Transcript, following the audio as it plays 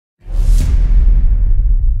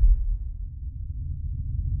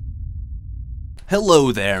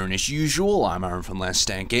Hello there, and as usual, I'm Aaron from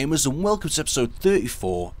LastStandGamers, and welcome to episode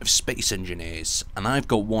 34 of Space Engineers, and I've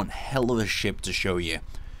got one hell of a ship to show you.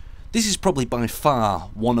 This is probably by far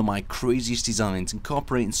one of my craziest designs,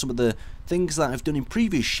 incorporating some of the things that I've done in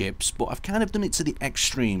previous ships, but I've kind of done it to the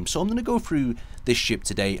extreme. So I'm going to go through this ship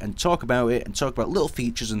today and talk about it, and talk about little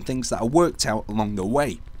features and things that I worked out along the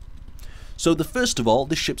way. So first of all,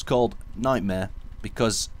 this ship's called Nightmare,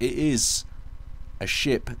 because it is a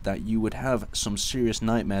ship that you would have some serious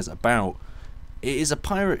nightmares about. It is a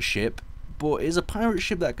pirate ship, but it is a pirate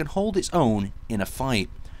ship that can hold its own in a fight.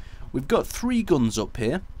 We've got 3 guns up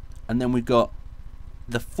here, and then we've got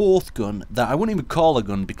the 4th gun that I wouldn't even call a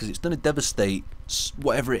gun because it's going to devastate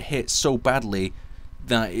whatever it hits so badly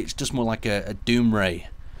that it's just more like a doom ray.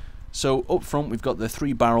 So up front we've got the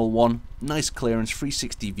 3-barrel one, nice clearance,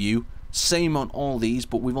 360 view, same on all these,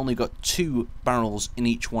 but we've only got 2 barrels in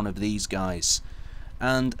each one of these guys.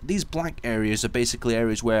 And these black areas are basically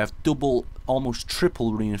areas where I've double, almost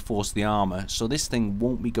triple reinforced the armor, so this thing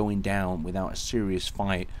won't be going down without a serious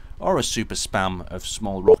fight, or a super spam of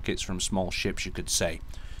small rockets from small ships, you could say.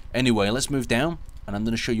 Anyway, let's move down, and I'm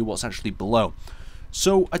going to show you what's actually below.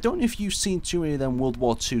 So, I don't know if you've seen too many of them World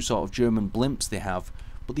War II sort of German blimps they have,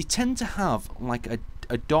 but they tend to have like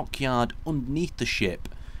a dockyard underneath the ship.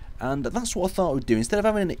 And that's what I thought I would do. Instead of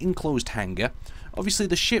having an enclosed hangar, obviously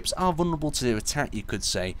the ships are vulnerable to attack, you could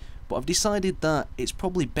say, but I've decided that it's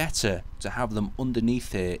probably better to have them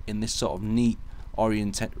underneath here in this sort of neat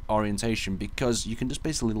orientation, because you can just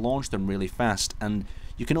basically launch them really fast, and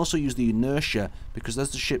you can also use the inertia, because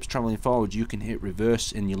as the ship's travelling forward you can hit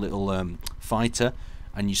reverse in your little fighter,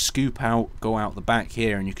 and you scoop out, go out the back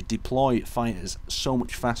here, and you could deploy fighters so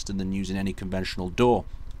much faster than using any conventional door.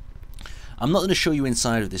 I'm not going to show you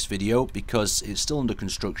inside of this video because it's still under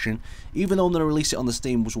construction. Even though I'm going to release it on the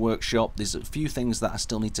Steam's workshop, there's a few things that I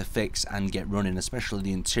still need to fix and get running, especially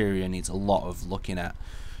the interior needs a lot of looking at.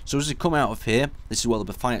 So as we come out of here, this is where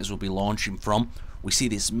the fighters will be launching from. We see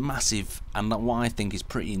this massive, and what I think is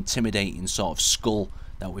pretty intimidating sort of skull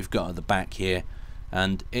that we've got at the back here,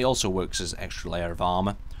 and it also works as an extra layer of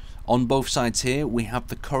armor. On both sides here we have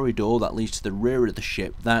the corridor that leads to the rear of the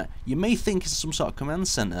ship that you may think is some sort of command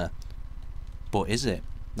center. But is it?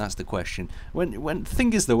 That's the question. The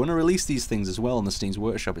thing is though, when I release these things as well on the Steam's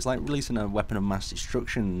workshop, it's like releasing a weapon of mass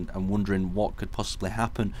destruction and wondering what could possibly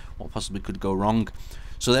happen, what possibly could go wrong.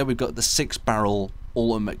 So there we've got the 6-barrel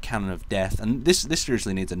ultimate cannon of death, and this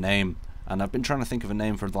seriously needs a name. And I've been trying to think of a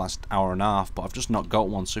name for the last hour and a half, but I've just not got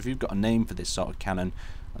one. So if you've got a name for this sort of cannon,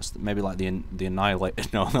 that's maybe like the Annihilator.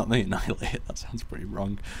 No, not the Annihilator. That sounds pretty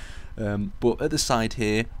wrong. But at the side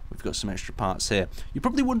here, we've got some extra parts here. You're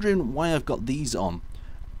probably wondering why I've got these on.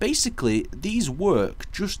 Basically, these work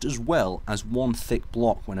just as well as one thick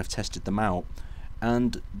block when I've tested them out.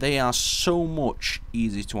 And they are so much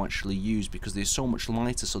easier to actually use because they're so much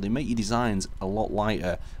lighter, so they make your designs a lot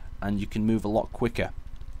lighter and you can move a lot quicker.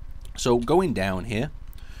 So going down here,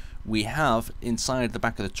 we have inside the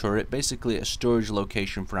back of the turret basically a storage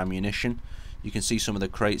location for ammunition. You can see some of the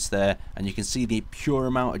crates there, and you can see the pure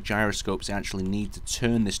amount of gyroscopes you actually need to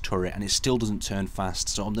turn this turret, and it still doesn't turn fast,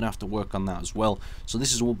 so I'm going to have to work on that as well. So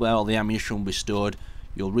this is where all the ammunition will be stored.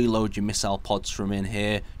 You'll reload your missile pods from in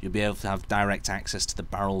here. You'll be able to have direct access to the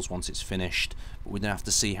barrels once it's finished, but we're going to have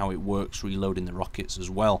to see how it works reloading the rockets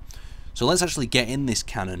as well. So let's actually get in this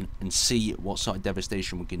cannon and see what sort of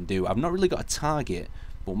devastation we can do. I've not really got a target,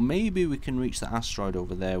 but maybe we can reach the asteroid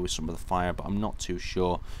over there with some of the fire, but I'm not too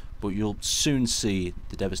sure. But you'll soon see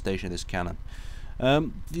the devastation of this cannon.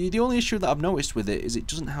 The only issue that I've noticed with it is it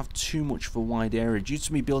doesn't have too much of a wide area. Due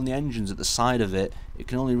to me building the engines at the side of it, it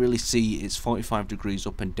can only really see it's 45 degrees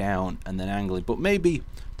up and down and then angling. But maybe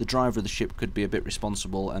the driver of the ship could be a bit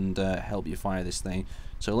responsible and help you fire this thing.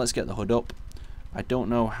 So let's get the hood up. I don't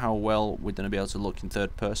know how well we're going to be able to look in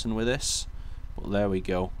third person with this, but there we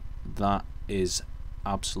go. That is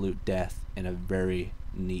absolute death in a very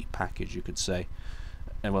neat package, you could say.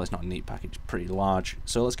 Well, it's not a neat package, pretty large.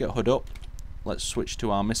 So let's get hood up, let's switch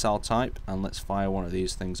to our missile type, and let's fire one of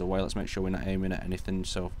these things away. Let's make sure we're not aiming at anything.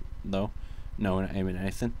 So no, we're not aiming at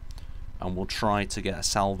anything, and we'll try to get a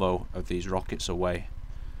salvo of these rockets away.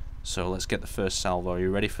 So let's get the first salvo. Are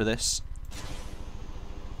you ready for this?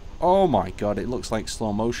 Oh my god, it looks like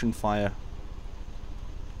slow motion fire.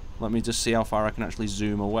 Let me just see how far I can actually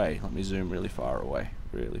zoom away. Let me zoom really far away,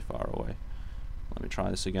 really far away. Let me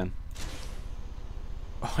try this again.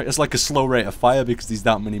 Oh, it's like a slow rate of fire because there's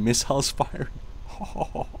that many missiles firing.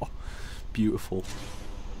 Oh, beautiful.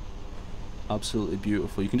 Absolutely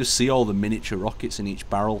beautiful. You can just see all the miniature rockets in each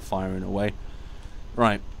barrel firing away.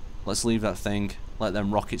 Right, let's leave that thing. Let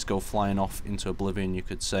them rockets go flying off into oblivion, you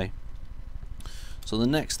could say. So the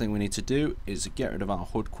next thing we need to do is get rid of our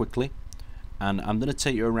hood quickly, and I'm going to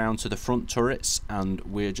take you around to the front turrets, and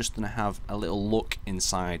we're just going to have a little look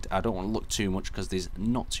inside. I don't want to look too much because there's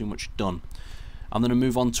not too much done. I'm going to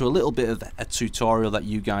move on to a little bit of a tutorial that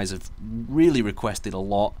you guys have really requested a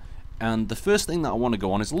lot, and the first thing that I want to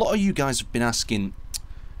go on is a lot of you guys have been asking,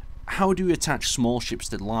 how do you attach small ships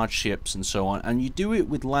to large ships and so on, and you do it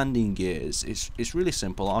with landing gears. It's really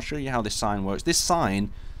simple. I'll show you how this sign works. This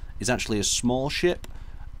sign is actually a small ship,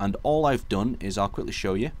 and all I've done is, I'll quickly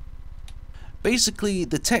show you. Basically,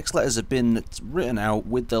 the text letters have been written out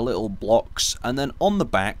with the little blocks, and then on the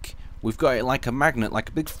back we've got it like a magnet, like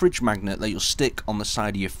a big fridge magnet that you'll stick on the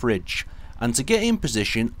side of your fridge. And to get in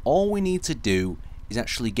position, all we need to do is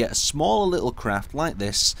actually get a smaller little craft like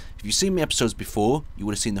this. If you've seen my episodes before, you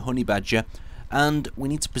would have seen the honey badger, and we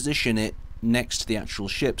need to position it next to the actual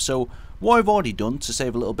ship. So what I've already done to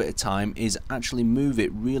save a little bit of time is actually move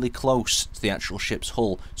it really close to the actual ship's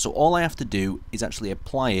hull. So all I have to do is actually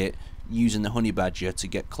apply it using the honey badger to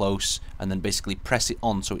get close, and then basically press it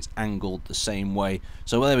on so it's angled the same way.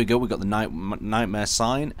 So there we go, we've got the nightmare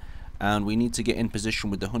sign, and we need to get in position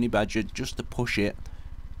with the honey badger just to push it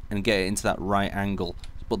and get it into that right angle.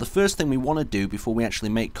 But the first thing we want to do before we actually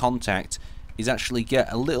make contact is actually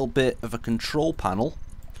get a little bit of a control panel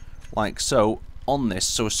like so on this,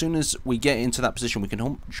 so as soon as we get into that position we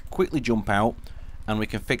can quickly jump out and we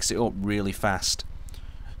can fix it up really fast.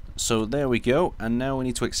 So there we go, and now we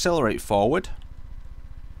need to accelerate forward,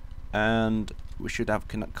 and we should have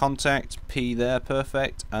contact, P there,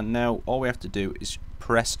 perfect. And now all we have to do is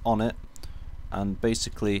press on it, and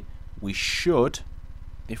basically we should,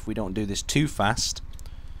 if we don't do this too fast,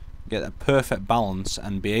 get a perfect balance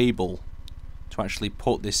and be able to actually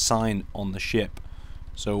put this sign on the ship.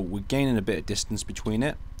 So we're gaining a bit of distance between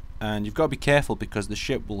it, and you've got to be careful because the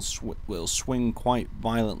ship will swing quite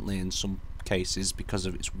violently in some cases because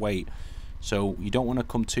of its weight. So you don't want to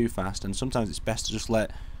come too fast, and sometimes it's best to just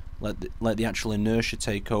let the actual inertia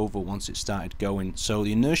take over once it started going. So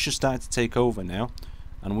the inertia started to take over now,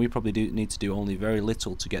 and we probably need to do only very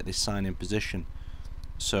little to get this sign in position.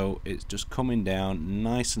 So it's just coming down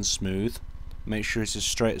nice and smooth. Make sure it's as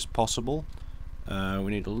straight as possible.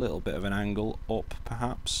 We need a little bit of an angle up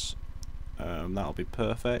perhaps. That'll be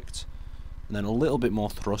perfect, and then a little bit more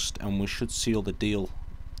thrust and we should seal the deal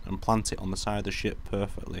and plant it on the side of the ship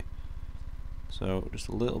perfectly. So just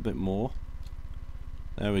a little bit more.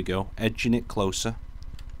 There we go, edging it closer.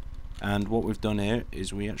 And what we've done here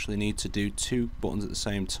is we actually need to do two buttons at the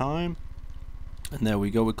same time, and there we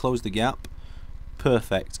go, we close the gap.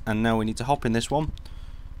 Perfect. And now we need to hop in this one.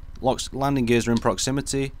 Landing gears are in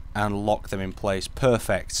proximity and lock them in place.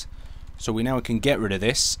 Perfect. So we now can get rid of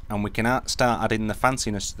this, and we can start adding the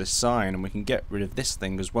fanciness to this sign, and we can get rid of this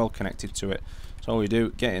thing as well connected to it. So all we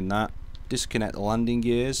do, get in that, disconnect the landing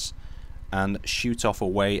gears and shoot off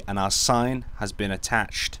away, and our sign has been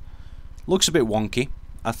attached. Looks a bit wonky.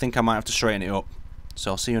 I think I might have to straighten it up.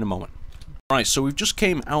 So I'll see you in a moment. Right, so we've just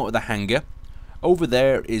came out of the hangar. Over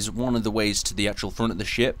there is one of the ways to the actual front of the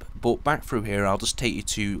ship, but back through here I'll just take you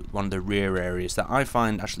to one of the rear areas that I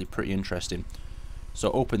find actually pretty interesting. So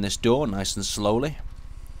open this door nice and slowly.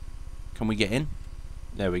 Can we get in?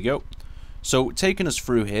 There we go. So taking us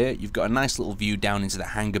through here, you've got a nice little view down into the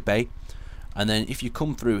hangar bay, and then if you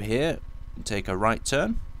come through here, you take a right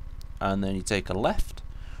turn, and then you take a left.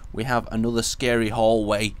 We have another scary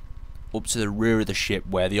hallway up to the rear of the ship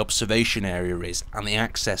where the observation area is and the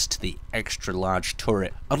access to the extra large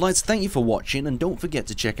turret. I'd like to thank you for watching, and don't forget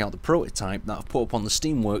to check out the prototype that I've put up on the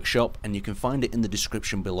Steam Workshop, and you can find it in the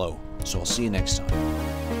description below. So I'll see you next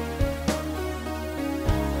time.